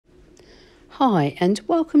Hi and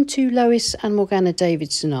welcome to Lois and Morgana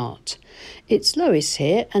Davidson Art. It's Lois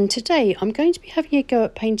here, and today I'm going to be having a go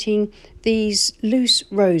at painting these loose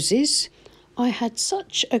roses. I had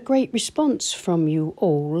such a great response from you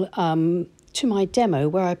all to my demo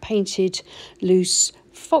where I painted loose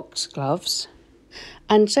foxgloves,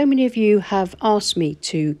 and so many of you have asked me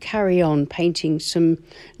to carry on painting some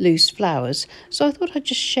loose flowers, so I thought I'd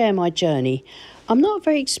just share my journey. I'm not a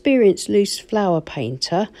very experienced loose flower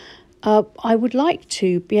painter. I would like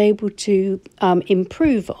to be able to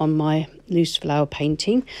improve on my loose flower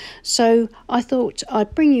painting, so I thought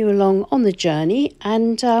I'd bring you along on the journey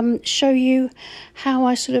and show you how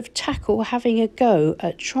I sort of tackle having a go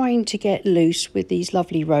at trying to get loose with these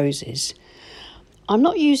lovely roses. I'm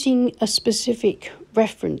not using a specific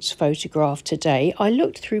reference photograph today. I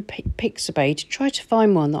looked through Pixabay to try to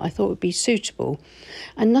find one that I thought would be suitable,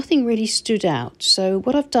 and nothing really stood out. So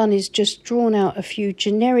what I've done is just drawn out a few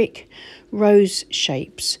generic rose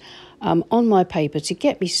shapes on my paper to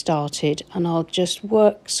get me started, and I'll just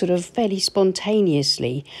work sort of fairly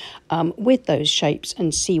spontaneously with those shapes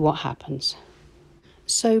and see what happens.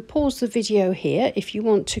 So pause the video here if you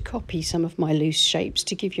want to copy some of my loose shapes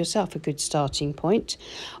to give yourself a good starting point,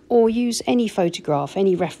 or use any photograph,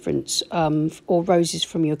 any reference or roses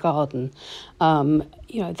from your garden.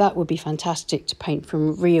 That would be fantastic to paint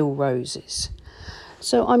from real roses.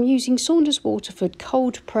 So I'm using Saunders Waterford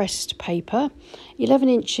cold pressed paper, 11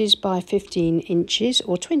 inches by 15 inches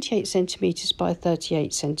or 28 centimetres by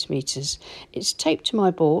 38 centimetres. It's taped to my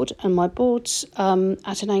board, and my board's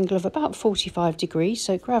at an angle of about 45 degrees,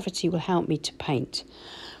 so gravity will help me to paint.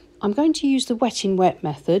 I'm going to use the wet in wet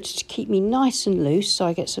method to keep me nice and loose, so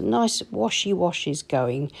I get some nice washy washes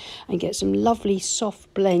going and get some lovely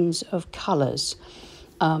soft blends of colours.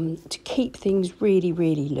 To keep things really,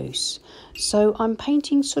 really loose. So I'm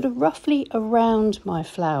painting sort of roughly around my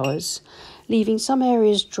flowers, leaving some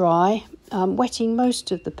areas dry, wetting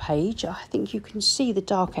most of the page. I think you can see the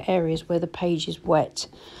darker areas where the page is wet.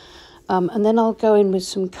 And then I'll go in with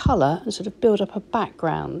some colour and sort of build up a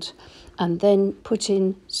background, and then put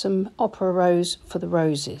in some opera rose for the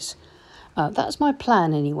roses. That's my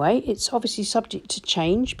plan anyway. It's obviously subject to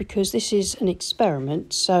change because this is an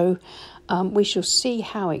experiment, so we shall see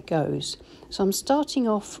how it goes. So I'm starting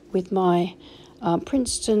off with my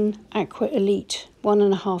Princeton Aqua Elite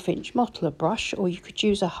 1.5 inch modeler brush, or you could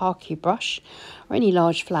use a Harkey brush or any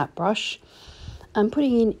large flat brush. I'm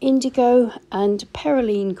putting in indigo and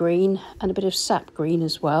Perylene green and a bit of sap green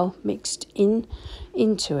as well, mixed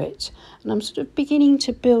into it. And I'm sort of beginning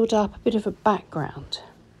to build up a bit of a background.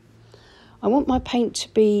 I want my paint to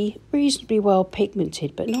be reasonably well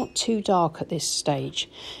pigmented, but not too dark at this stage.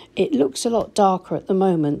 It looks a lot darker at the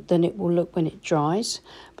moment than it will look when it dries,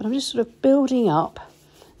 but I'm just sort of building up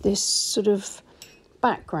this sort of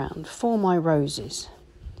background for my roses.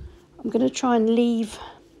 I'm going to try and leave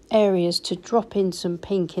areas to drop in some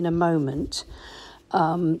pink in a moment,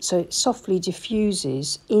 so it softly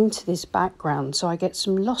diffuses into this background, so I get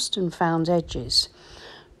some lost and found edges.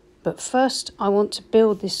 But first I want to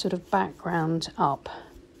build this sort of background up,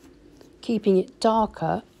 keeping it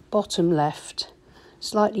darker bottom left,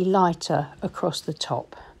 slightly lighter across the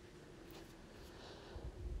top.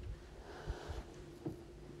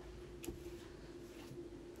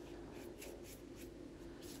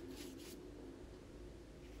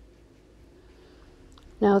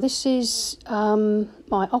 Now this is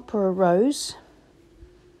my opera rose,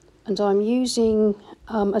 and I'm using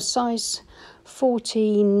a size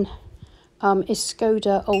 14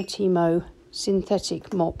 Escoda Ultimo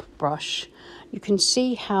synthetic mop brush. You can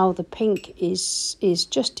see how the pink is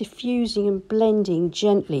just diffusing and blending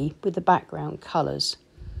gently with the background colours.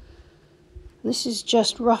 This is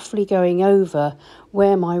just roughly going over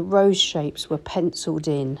where my rose shapes were penciled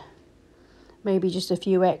in. Maybe just a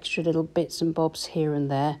few extra little bits and bobs here and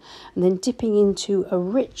there, and then dipping into a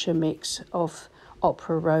richer mix of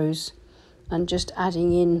opera rose and just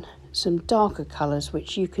adding in some darker colours,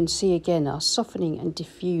 which you can see again are softening and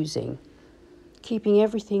diffusing, keeping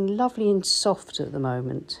everything lovely and soft at the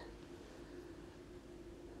moment.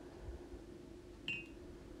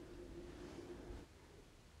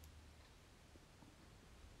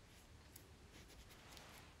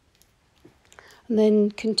 And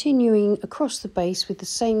then continuing across the base with the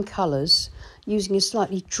same colours, using a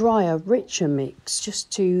slightly drier, richer mix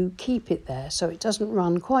just to keep it there so it doesn't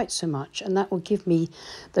run quite so much, and that will give me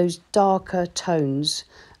those darker tones,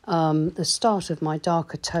 the start of my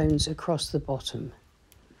darker tones across the bottom.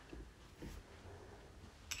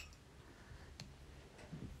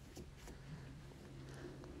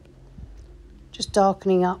 Just just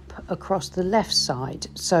darkening up across the left side,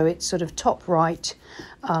 so it's sort of top right,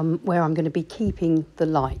 where I'm going to be keeping the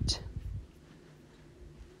light.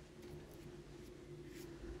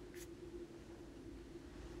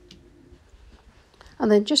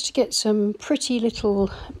 And then just to get some pretty little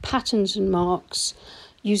patterns and marks,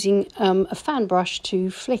 using a fan brush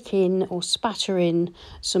to flick in or spatter in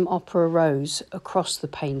some opera rose across the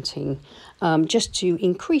painting, just to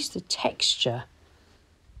increase the texture.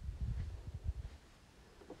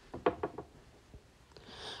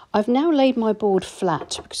 I've now laid my board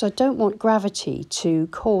flat because I don't want gravity to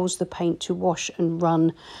cause the paint to wash and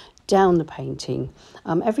run down the painting.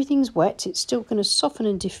 Everything's wet, it's still going to soften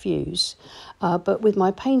and diffuse, but with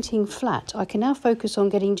my painting flat I can now focus on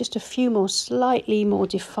getting just a few more slightly more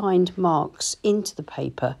defined marks into the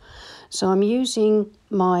paper. So I'm using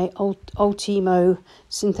my Ultimo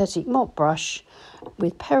synthetic mop brush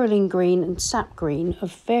with Perylene green and sap green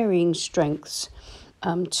of varying strengths,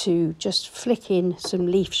 to just flick in some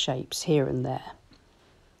leaf shapes here and there.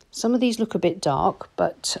 Some of these look a bit dark,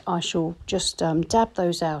 but I shall just dab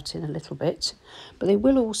those out in a little bit. But they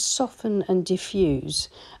will all soften and diffuse,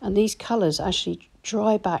 and these colours actually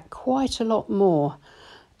dry back quite a lot more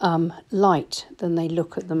light than they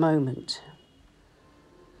look at the moment.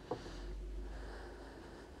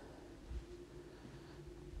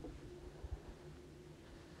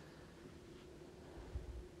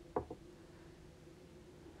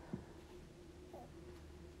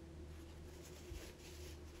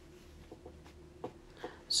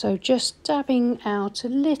 So just dabbing out a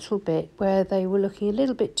little bit where they were looking a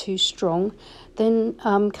little bit too strong, then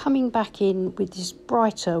coming back in with this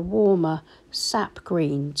brighter, warmer sap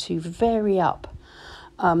green to vary up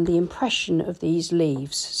the impression of these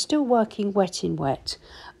leaves, still working wet in wet,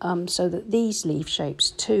 so that these leaf shapes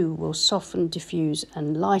too will soften, diffuse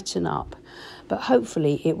and lighten up. But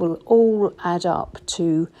hopefully it will all add up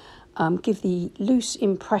to give the loose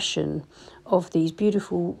impression of these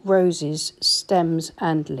beautiful roses, stems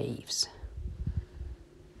and leaves.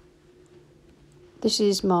 This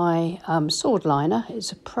is my sword liner.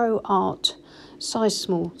 It's a Pro Art size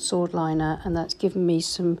small sword liner, and that's given me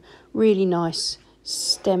some really nice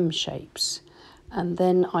stem shapes. And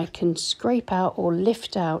then I can scrape out or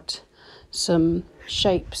lift out some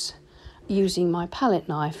shapes using my palette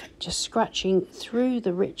knife, just scratching through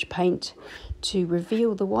the rich paint to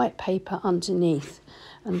reveal the white paper underneath.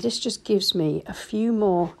 And this just gives me a few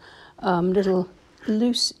more little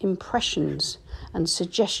loose impressions and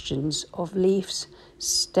suggestions of leaves,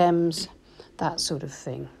 stems, that sort of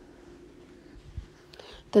thing.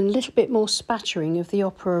 Then a little bit more spattering of the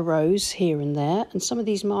opera rose here and there, and some of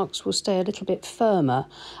these marks will stay a little bit firmer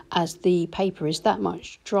as the paper is that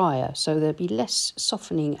much drier, so there'll be less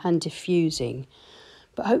softening and diffusing.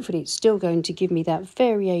 But hopefully it's still going to give me that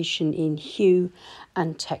variation in hue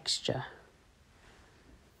and texture.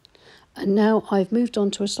 And now I've moved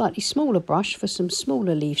on to a slightly smaller brush for some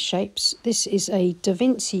smaller leaf shapes. This is a Da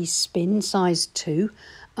Vinci Spin size 2,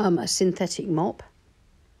 a synthetic mop.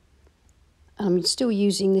 I'm still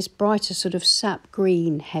using this brighter sort of sap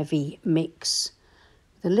green heavy mix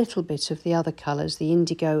with a little bit of the other colours, the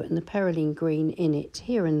indigo and the Perylene green in it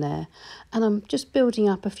here and there. And I'm just building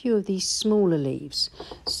up a few of these smaller leaves.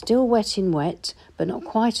 Still wet in wet, but not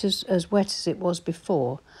quite as wet as it was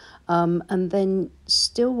before. And then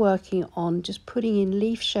still working on just putting in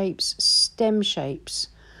leaf shapes, stem shapes,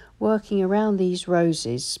 working around these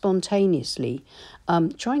roses spontaneously,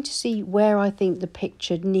 trying to see where I think the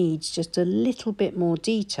picture needs just a little bit more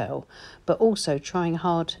detail, but also trying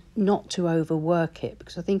hard not to overwork it,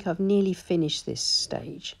 because I think I've nearly finished this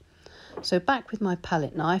stage. So back with my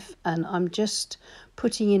palette knife, and I'm just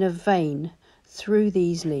putting in a vein through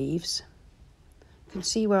these leaves. You can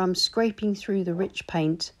see where I'm scraping through the rich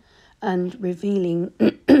paint and revealing,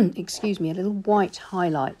 excuse me, a little white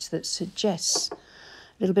highlight that suggests a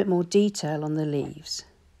little bit more detail on the leaves.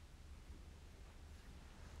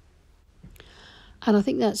 And I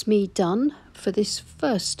think that's me done for this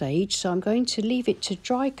first stage, so I'm going to leave it to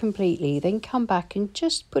dry completely, then come back and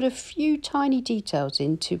just put a few tiny details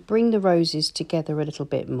in to bring the roses together a little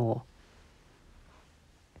bit more.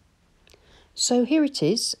 So here it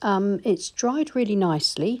is, it's dried really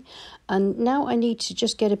nicely, and now I need to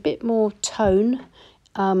just get a bit more tone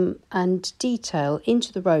and detail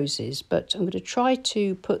into the roses, but I'm going to try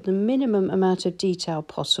to put the minimum amount of detail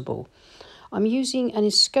possible. I'm using an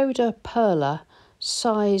Escoda Perla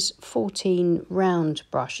size 14 round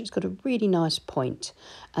brush. It's got a really nice point,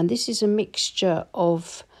 and this is a mixture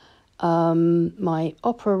of my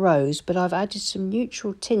opera rose, but I've added some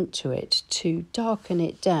neutral tint to it to darken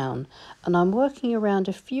it down, and I'm working around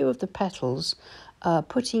a few of the petals,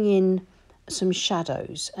 putting in some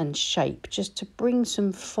shadows and shape, just to bring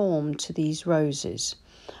some form to these roses.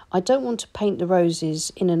 I don't want to paint the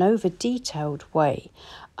roses in an over detailed way.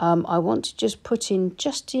 I want to just put in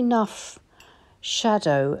just enough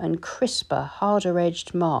shadow and crisper, harder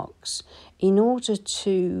edged marks in order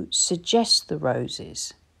to suggest the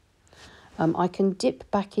roses. I can dip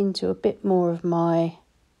back into a bit more of my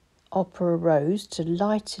opera rose to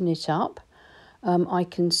lighten it up. I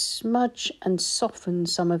can smudge and soften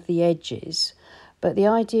some of the edges, but the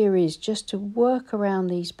idea is just to work around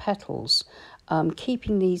these petals,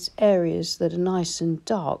 keeping these areas that are nice and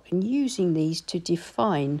dark and using these to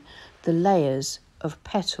define the layers of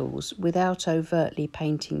petals without overtly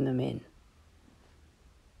painting them in.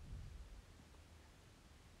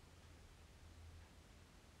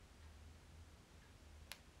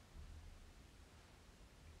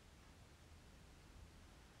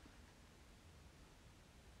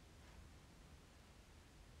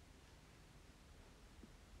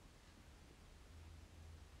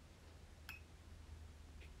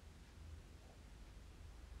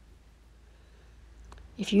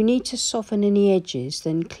 If you need to soften any edges,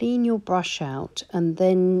 then clean your brush out and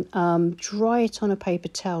then dry it on a paper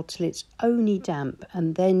towel till it's only damp,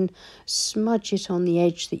 and then smudge it on the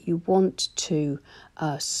edge that you want to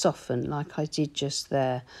soften, like I did just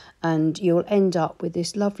there. And you'll end up with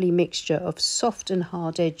this lovely mixture of soft and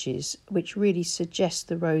hard edges, which really suggests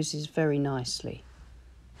the roses very nicely.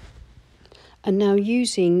 And now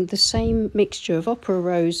using the same mixture of opera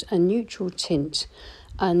rose and neutral tint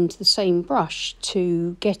and the same brush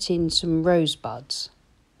to get in some rosebuds.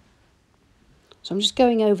 So I'm just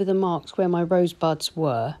going over the marks where my rosebuds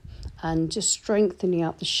were and just strengthening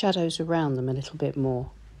up the shadows around them a little bit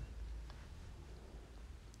more.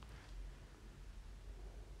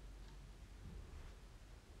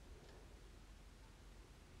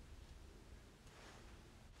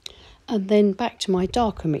 And then back to my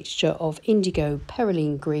darker mixture of indigo,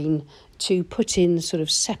 perylene green to put in the sort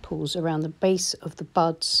of sepals around the base of the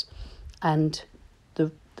buds and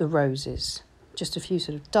the roses. Just a few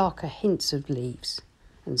sort of darker hints of leaves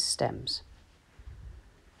and stems.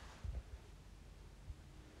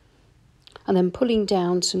 And then pulling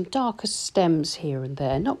down some darker stems here and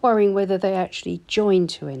there, not worrying whether they actually join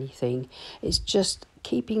to anything. It's just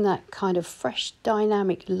keeping that kind of fresh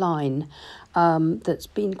dynamic line that's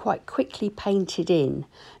been quite quickly painted in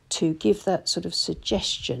to give that sort of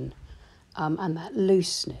suggestion and that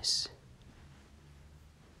looseness.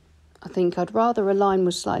 I think I'd rather a line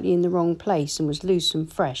was slightly in the wrong place and was loose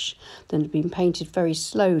and fresh than had been painted very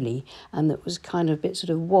slowly and that was kind of a bit sort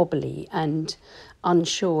of wobbly and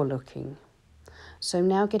unsure looking. So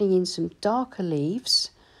now getting in some darker leaves,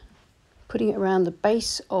 putting it around the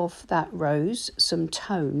base of that rose, some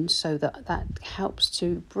tones, so that helps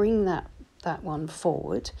to bring that one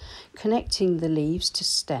forward, connecting the leaves to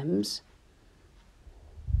stems.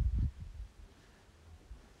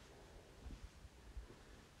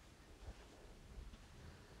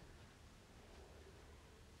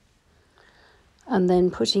 And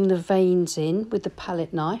then putting the veins in with the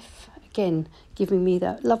palette knife, again giving me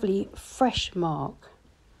that lovely fresh mark.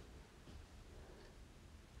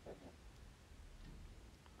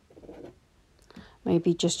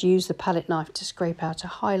 Maybe just use the palette knife to scrape out a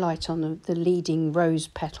highlight on the leading rose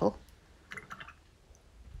petal.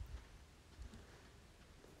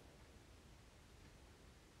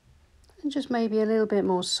 And just maybe a little bit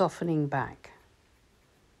more softening back.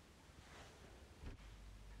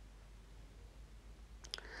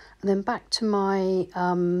 And then back to my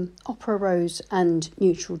opera rose and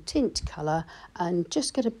neutral tint colour and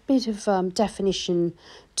just get a bit of definition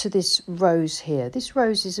to this rose here. This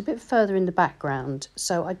rose is a bit further in the background,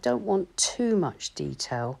 so I don't want too much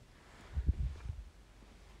detail.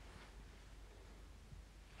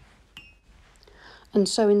 And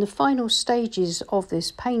so in the final stages of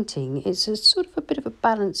this painting, it's a sort of a bit of a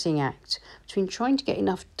balancing act between trying to get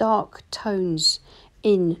enough dark tones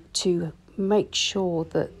in to make sure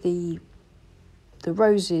that the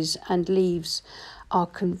roses and leaves are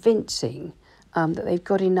convincing, that they've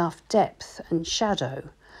got enough depth and shadow,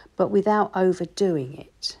 but without overdoing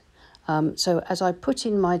it. So as I put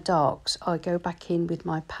in my darks, I go back in with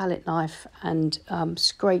my palette knife and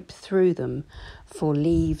scrape through them for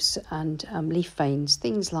leaves and leaf veins,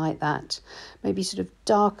 things like that. Maybe sort of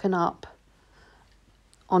darken up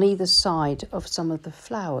on either side of some of the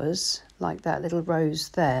flowers, like that little rose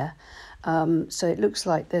there. So it looks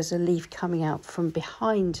like there's a leaf coming out from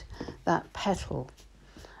behind that petal.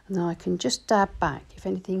 And then I can just dab back if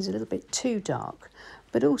anything's a little bit too dark,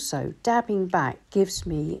 but also dabbing back gives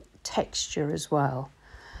me texture as well.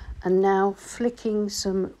 And now flicking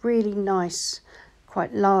some really nice,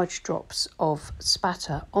 quite large drops of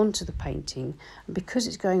spatter onto the painting, and because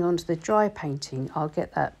it's going onto the dry painting, I'll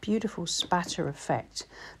get that beautiful spatter effect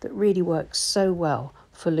that really works so well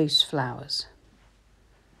for loose flowers.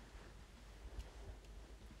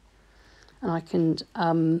 And I can,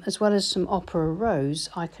 as well as some Opera Rose,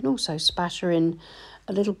 I can also spatter in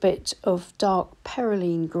a little bit of dark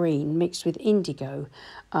Perylene green mixed with Indigo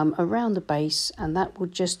around the base, and that will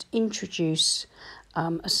just introduce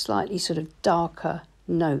a slightly sort of darker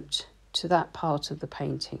note to that part of the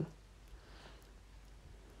painting.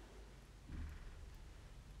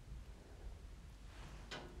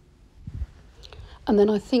 And then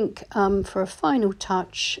I think for a final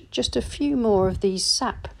touch, just a few more of these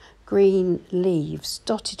sap green leaves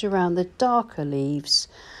dotted around the darker leaves,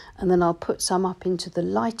 and then I'll put some up into the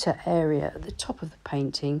lighter area at the top of the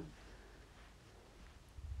painting.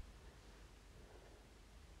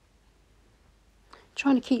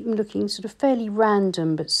 Trying to keep them looking sort of fairly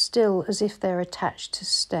random, but still as if they're attached to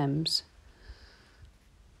stems.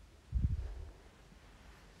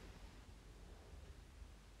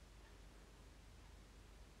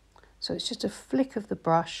 So it's just a flick of the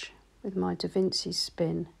brush with my Da Vinci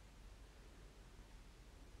spin.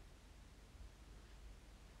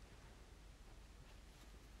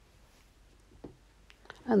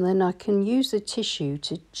 And then I can use the tissue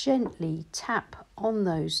to gently tap on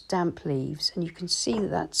those damp leaves, and you can see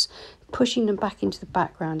that that's pushing them back into the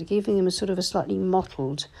background and giving them a sort of a slightly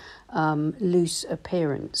mottled, loose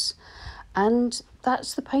appearance. And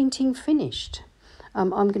that's the painting finished. I'm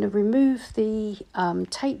going to remove the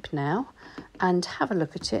tape now and have a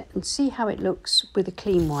look at it and see how it looks with a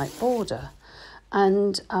clean white border.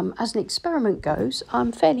 And as an experiment goes,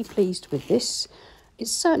 I'm fairly pleased with this.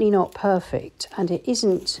 It's certainly not perfect, and it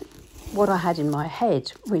isn't what I had in my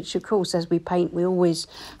head, which of course as we paint we always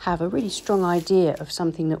have a really strong idea of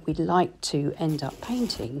something that we'd like to end up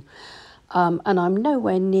painting. And I'm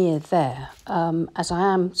nowhere near there, as I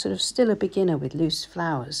am sort of still a beginner with loose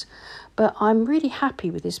flowers. But I'm really happy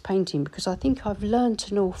with this painting because I think I've learned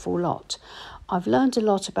an awful lot. I've learned a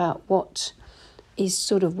lot about what is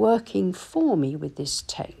sort of working for me with this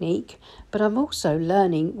technique, but I'm also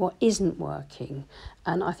learning what isn't working.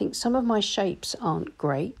 And I think some of my shapes aren't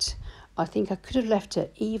great. I think I could have left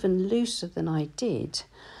it even looser than I did.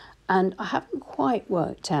 And I haven't quite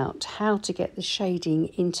worked out how to get the shading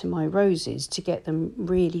into my roses to get them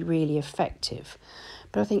really, really effective.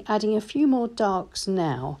 But I think adding a few more darks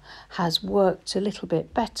now has worked a little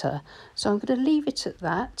bit better. So I'm going to leave it at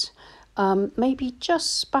that. Maybe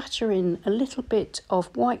just spatter in a little bit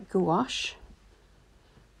of white gouache,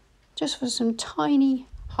 just for some tiny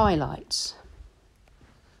highlights.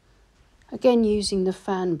 Again using the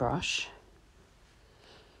fan brush.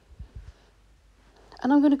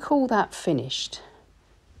 And I'm going to call that finished.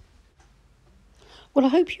 Well, I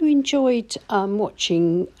hope you enjoyed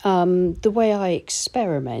watching the way I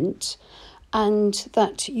experiment, and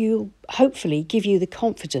that you'll hopefully give you the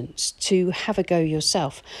confidence to have a go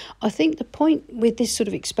yourself. I think the point with this sort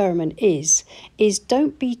of experiment is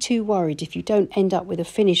don't be too worried if you don't end up with a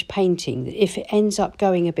finished painting. If it ends up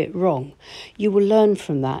going a bit wrong, you will learn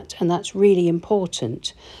from that, and that's really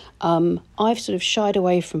important. I've sort of shied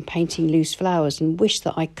away from painting loose flowers and wish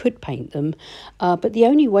that I could paint them, but the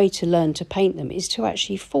only way to learn to paint them is to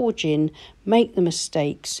actually forge in, make the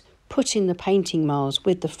mistakes, put in the painting miles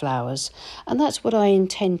with the flowers, and that's what I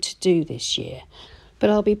intend to do this year. But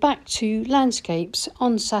I'll be back to landscapes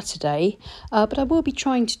on Saturday, but I will be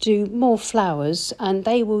trying to do more flowers, and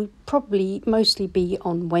they will probably mostly be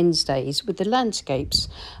on Wednesdays, with the landscapes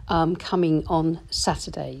coming on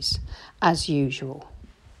Saturdays as usual.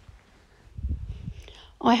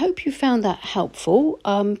 I hope you found that helpful.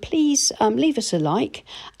 Please leave us a like,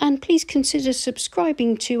 and please consider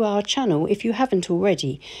subscribing to our channel if you haven't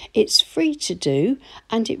already. It's free to do,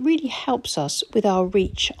 and it really helps us with our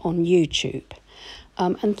reach on YouTube.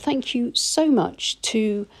 And thank you so much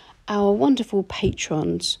to our wonderful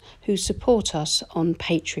patrons who support us on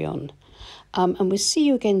Patreon. And we'll see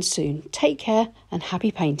you again soon. Take care and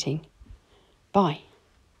happy painting. Bye.